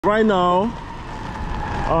Right now,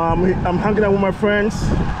 I'm hanging out with my friends.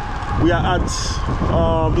 We are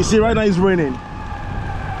at, you see right now it's raining.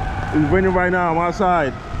 It's raining right now, I'm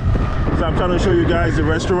outside. So I'm trying to show you guys the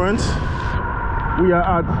restaurant. We are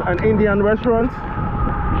at an Indian restaurant.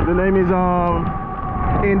 The name is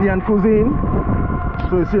Indian Cuisine.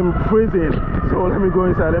 So you see I'm freezing. So let me go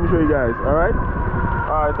inside, let me show you guys, alright?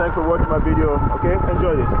 Alright, thanks for watching my video, okay?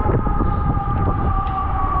 Enjoy this.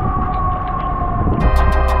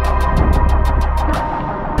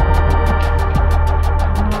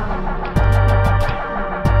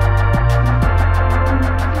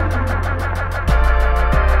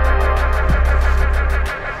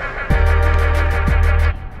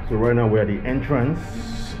 So right now we're at the entrance.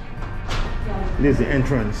 This is the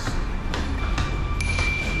entrance.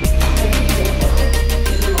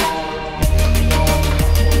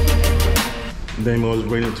 Then it was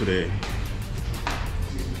raining today.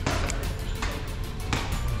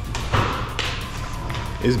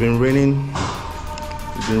 It's been raining.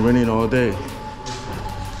 It's been raining all day.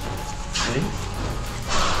 Okay.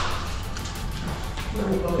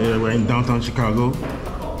 Yeah, we're in downtown Chicago.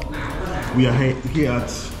 We are here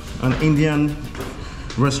at an Indian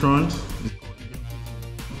restaurant.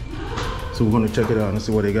 So we're gonna check it out and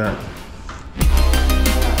see what they got.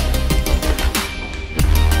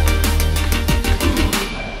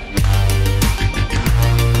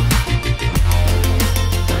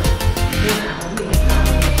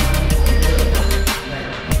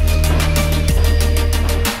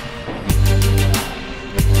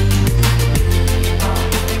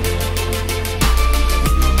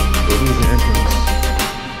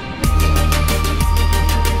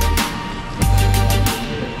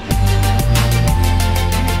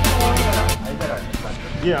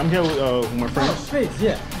 Yeah, I'm here with my friends. Oh, please,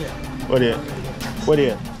 yeah. Where they at? Where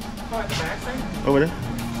they at? Over there?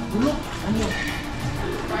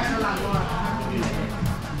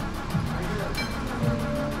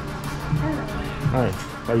 Hi,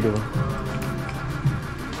 how you doing?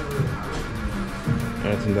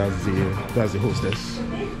 I think that's the hostess.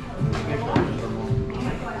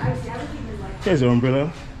 Here's your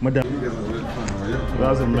umbrella, madam.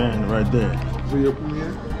 That's a man right there. So you're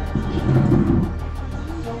here?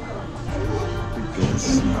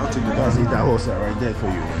 I'll take That's it, that horse right there for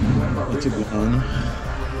you. I'll take it on.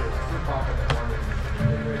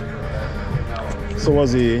 So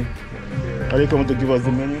what's the... Are they coming to give us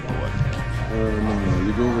the menu? No.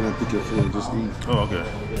 You go over and pick your food and just eat. Oh, okay.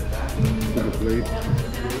 Pick a plate.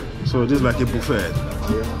 So this is like a buffet.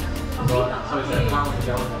 Yeah.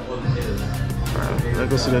 Alright, let's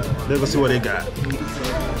go see what they got.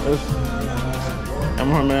 I'm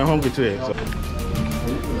hungry today. So.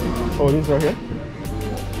 Oh, this right here?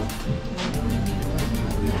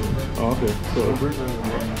 Oh, okay.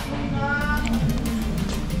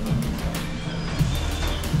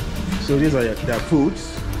 So these are their foods.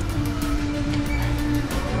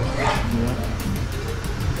 Yeah.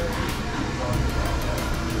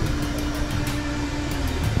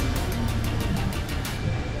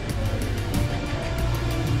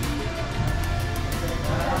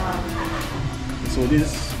 So this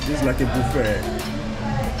is like a buffet.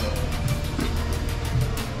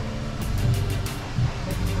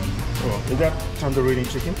 Oh, is that tandoori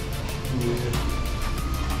chicken? Yeah.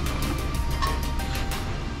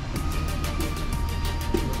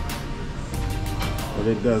 Oh,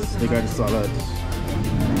 they got the salad.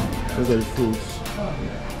 Those are the fruits.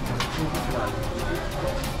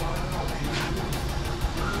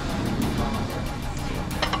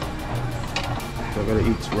 So I gotta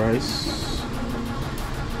eat rice.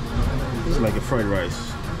 It's like a fried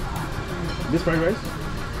rice. This fried rice?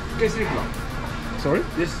 Kesari flour. Sorry?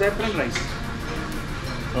 This is saffron rice.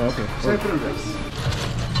 Oh, okay. Saffron rice.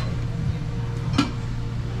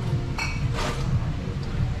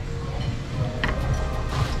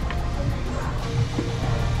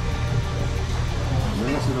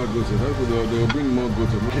 They'll bring more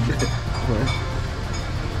goats.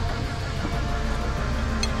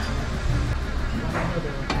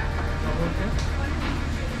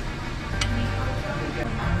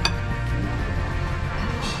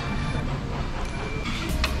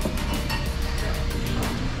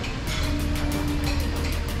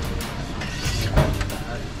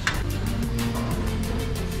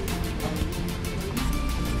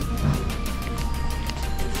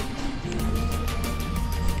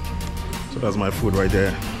 So that's my food right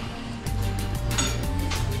there.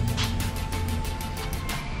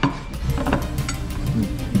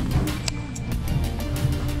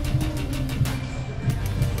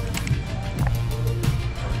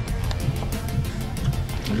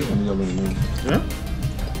 Yeah?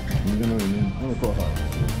 I'm gonna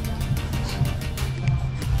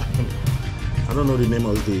I don't know the name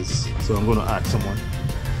of this, so I'm gonna ask someone.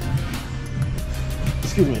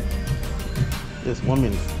 Excuse me. Yes, 1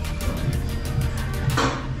 minute.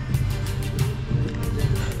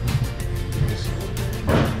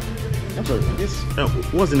 I'm sorry, this,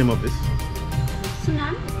 what's the name of this?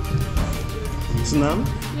 Sunam? Sunam?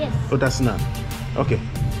 Yes. Oh, that's Sunam. Okay.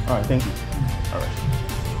 All right, thank you. All right.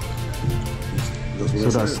 That's what So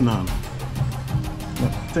I that's said. Sunam. No,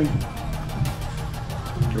 thank you.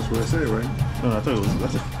 That's what I said, right? No, I thought it was,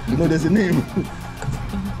 that's no, there's a name.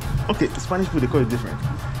 Okay, Spanish food, they call it different.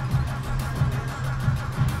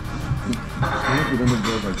 Spanish food don't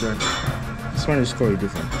go like that. Spanish call it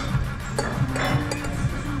different.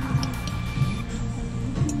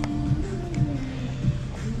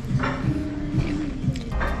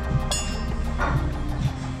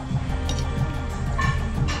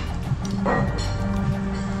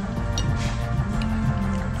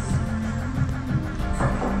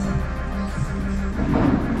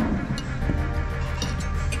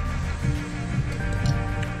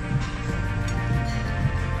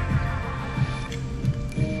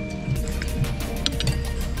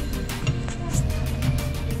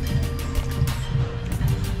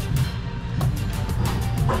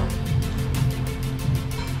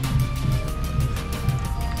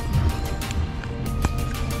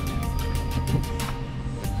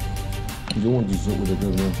 You don't want dessert with a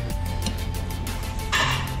good meal.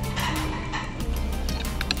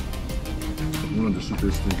 One of the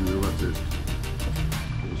sweetest things you ever taste.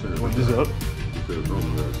 What is it up? Because oh my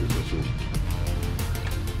God, it's so sweet.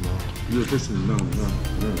 You're tasting no,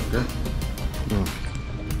 okay? No.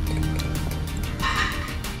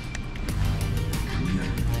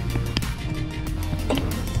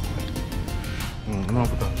 No,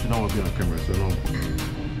 but she don't want to be on camera, so no.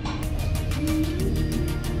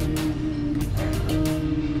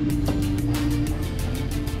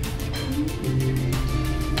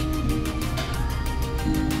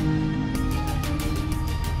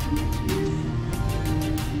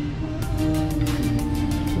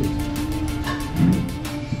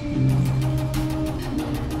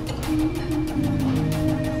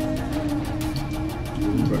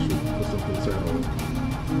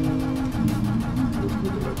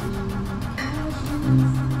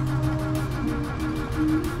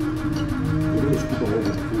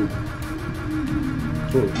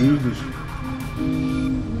 So use this.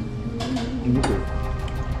 Okay.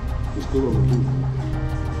 It's good on the food.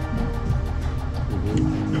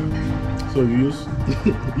 So you use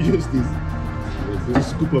you use this to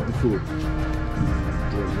scoop up the food.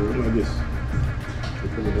 Like this.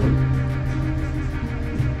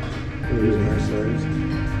 Here's a nice size.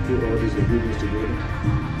 Put all these ingredients together.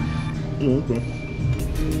 Oh, okay.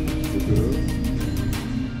 Scoop it up.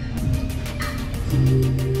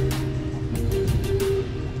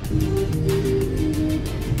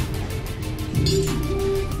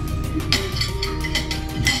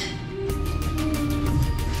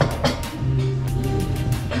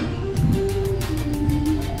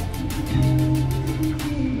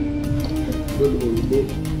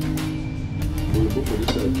 Book for this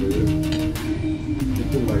side, so yeah. You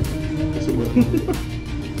can like, it's a wet.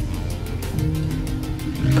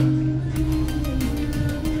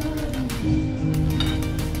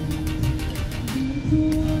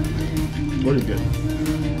 What do you get?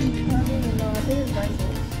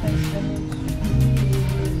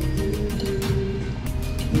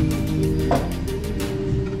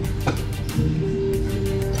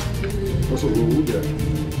 Also, what we get?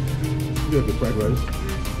 You have the fried rice.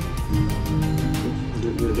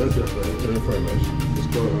 Yeah, that's your fried rice. It's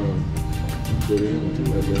called Korean,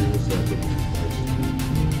 Liberian sausage.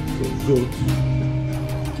 So goat,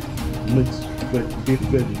 mixed beef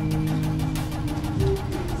veggie.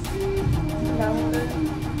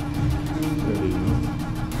 Veggie, you know.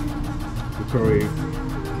 The curry,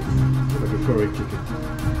 like a curry chicken.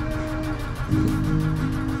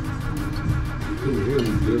 Ooh, here is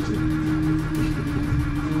dirty.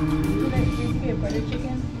 Butter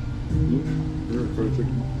chicken? Yeah, fried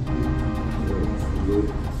chicken. Goat.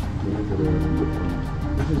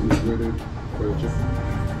 This is the breaded fried chicken.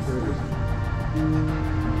 There it is.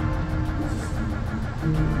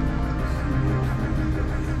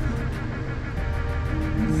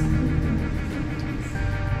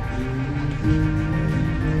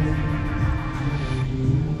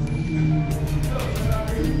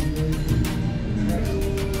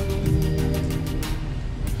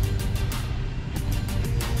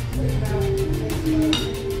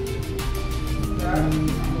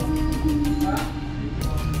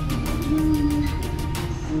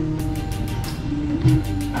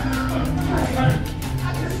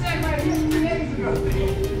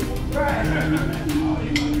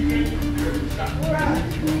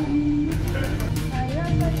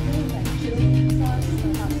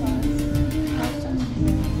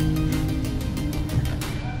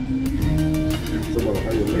 How you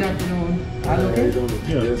Good doing? afternoon. All How you okay? doing?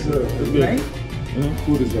 Yeah. Yes, sir. It's good. Right?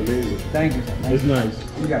 Food is amazing. Thank you, sir. Thank It's nice.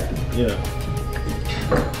 you. You got it. Yeah.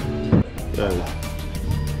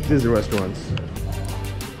 This is the restaurant.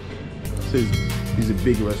 These are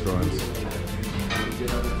big restaurants.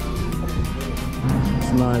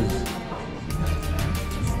 It's nice.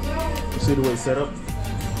 You see the way it's set up?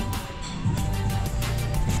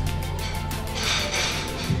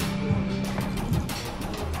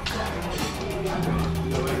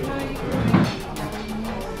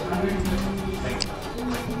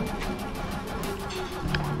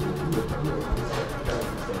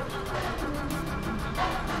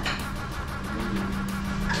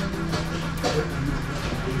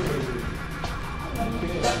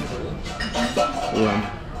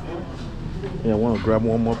 Yeah, I want to grab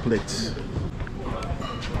one more plate.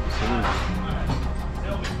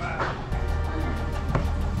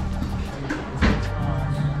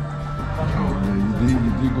 You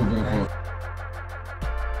did go back up.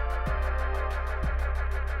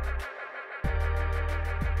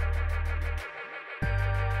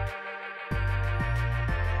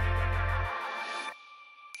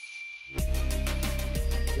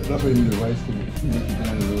 That's why you need the rice to make it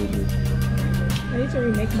down a little bit. I need to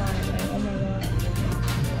remake mine. Like, oh my god.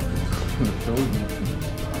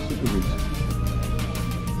 Super rich.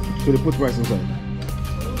 So they put rice inside.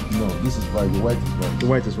 No, this is rice. The white is rice. The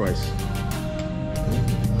white is rice.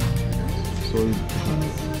 So,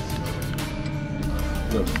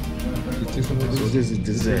 Look, you taste some of so this? this is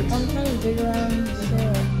dessert. I'm trying to dig around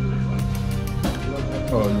syrup.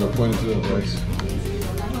 Oh, you're pointing to the rice.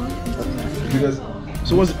 Because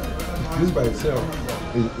So what's this by itself,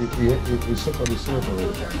 it's so called the syrup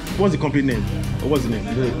already. the complete name? Or what's the name?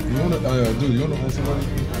 You wanna, dude, you wanna ask somebody?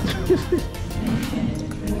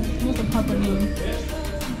 What's the proper name?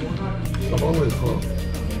 I'm always called.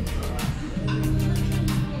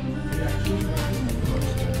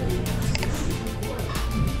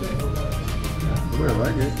 I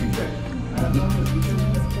like it.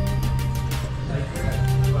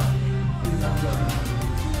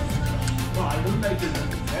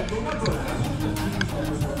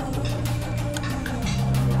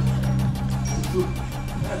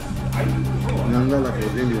 Nanga la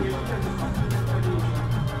Brazilian.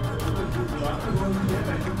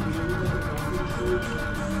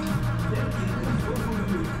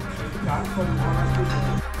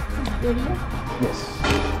 Ready? Yes.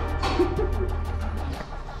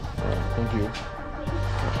 Alright, thank you.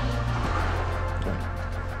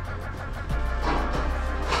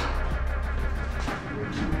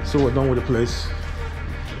 So we're done with the place.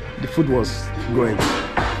 The food was great.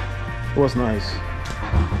 It was nice.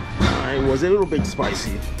 It was a little bit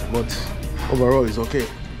spicy, but overall it's okay.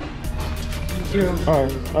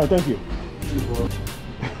 Alright, thank you.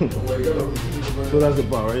 So that's the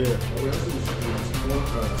bar right here.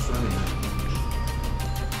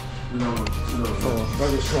 Oh,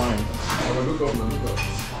 that's a shrine.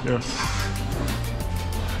 Yeah.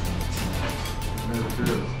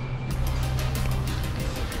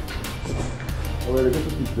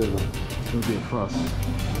 It's gonna be fast.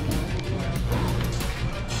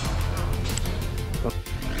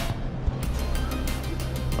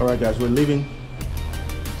 Alright guys, we're leaving.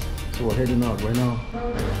 So we're heading out right now.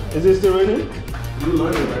 Is it still raining? You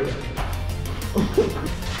learned it, right?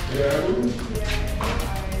 Yeah.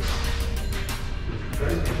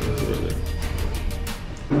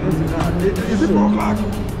 Is it 4 o'clock? I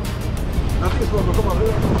think it's 4 o'clock. Come on,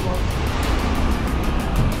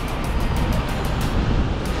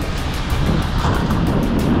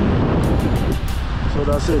 So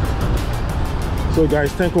that's it. So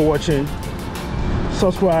guys, thanks for watching.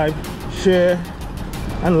 Subscribe, share,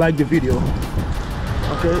 and like the video.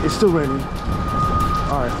 Okay, it's still raining.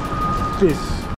 All right, peace.